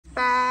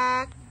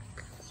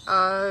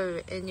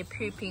go and you're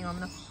pooping on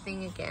the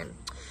thing again.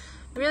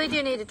 I really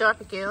do need a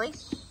diaper, girly.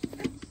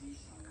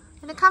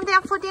 Gonna come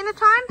down for dinner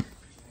time?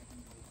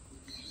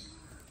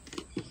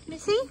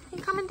 Missy,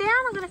 you coming down?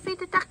 I'm gonna feed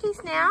the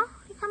duckies now.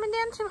 You coming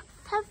down to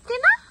have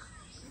dinner?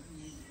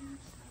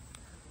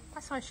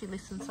 That's why she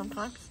listens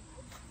sometimes.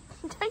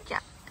 Don't ya?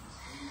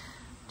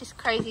 This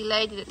crazy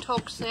lady that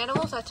talks to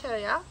animals, I tell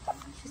ya.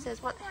 She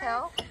says, what the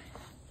hell?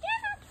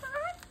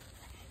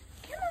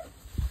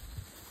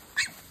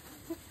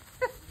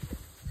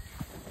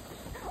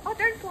 Oh,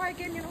 don't fly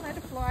again, you're not allowed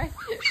to fly.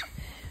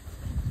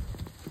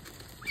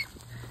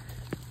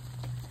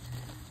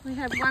 We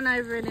have one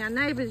over in our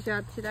neighbour's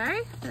yard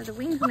today, so the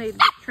wings need a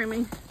bit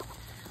trimming.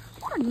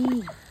 Oh,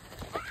 nee.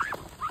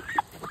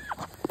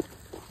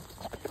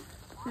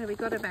 There, we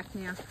got her back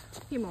now.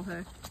 Him or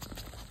her.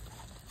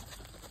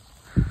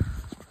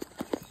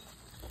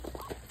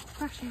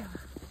 Rush hour.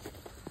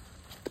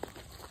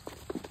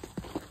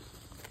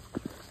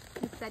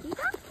 Is Daddy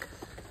duck?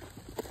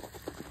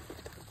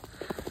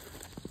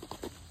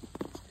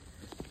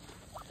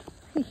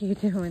 What are you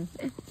doing?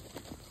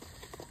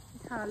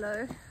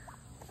 Hello.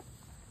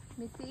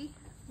 Missy,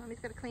 Mummy's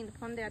got to clean the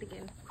pond out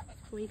again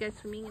before you go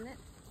swimming in it.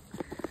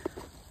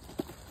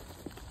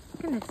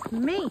 Goodness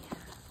me.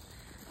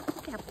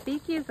 Look how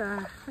big you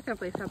are. I can't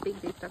believe how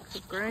big these ducks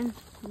have grown.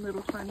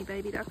 Little tiny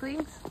baby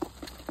ducklings.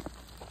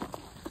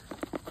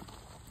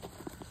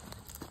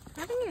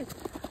 Having it.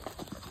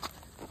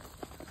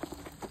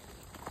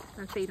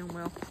 I feed them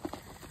well.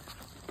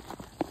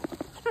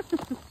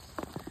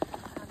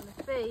 Having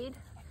a feed.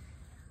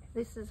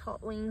 This is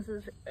Hot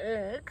Wings'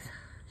 eggs.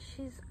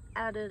 She's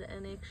added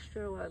an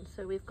extra one,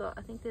 so we've got,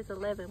 I think there's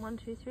 11. 1,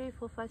 2, 3,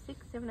 4, 5,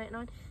 6, 7, 8,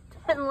 9,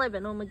 10,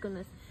 11. Oh my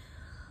goodness.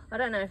 I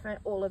don't know if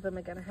all of them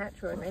are going to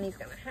hatch or if any's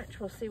going to hatch.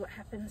 We'll see what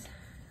happens.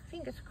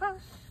 Fingers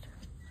crossed.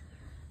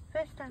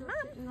 First time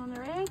sitting on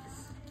her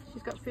eggs.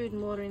 She's got food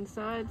and water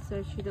inside,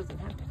 so she doesn't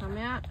have to come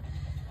out.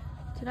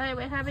 Today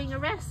we're having a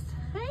rest,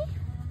 hey?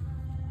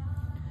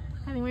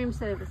 Having room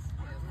service.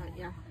 Right,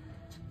 yeah.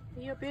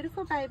 You're a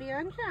beautiful baby,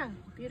 aren't you?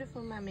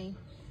 Beautiful mummy.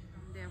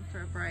 I'm down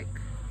for a break.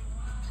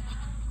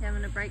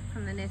 Having a break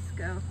from the nest,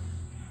 girl.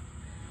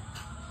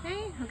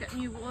 Okay, I've got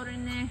new water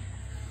in there.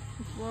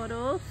 Just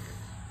waddles.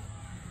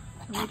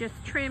 And we just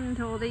trimmed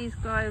all these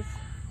guys,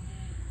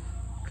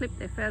 clipped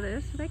their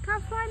feathers so they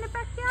can't fly in the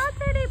backyard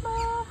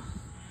anymore.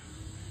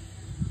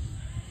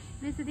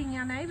 Visiting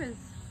our neighbours.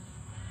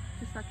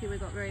 Just lucky we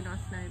got very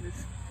nice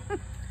neighbours.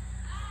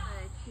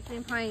 She's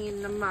been playing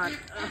in the mud.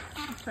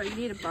 Oh, so you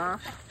need a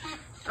bath.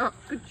 Oh,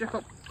 good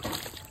job.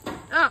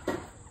 Oh.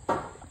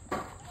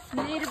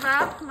 You need a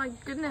bath? My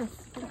goodness,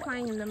 been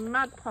playing in the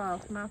mud pile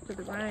from after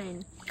the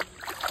rain.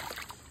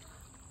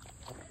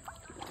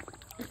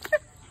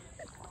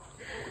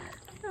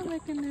 Oh my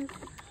goodness.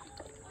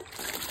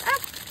 Ah,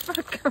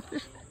 oh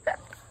gosh.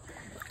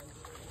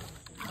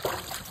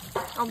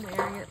 I'm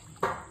wearing it.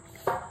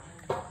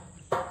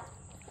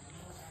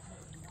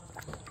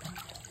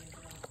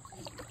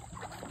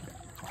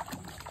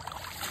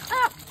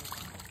 Ah.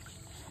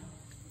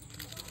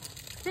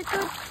 Is it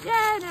good?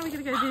 Yeah, now we're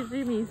gonna go do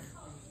zoomies.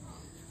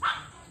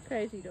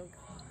 Crazy dog.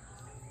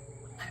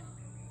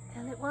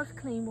 And it was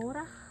clean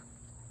water.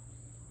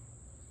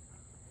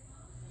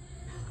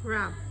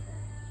 Grub.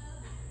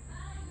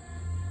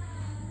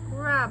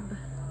 Grub.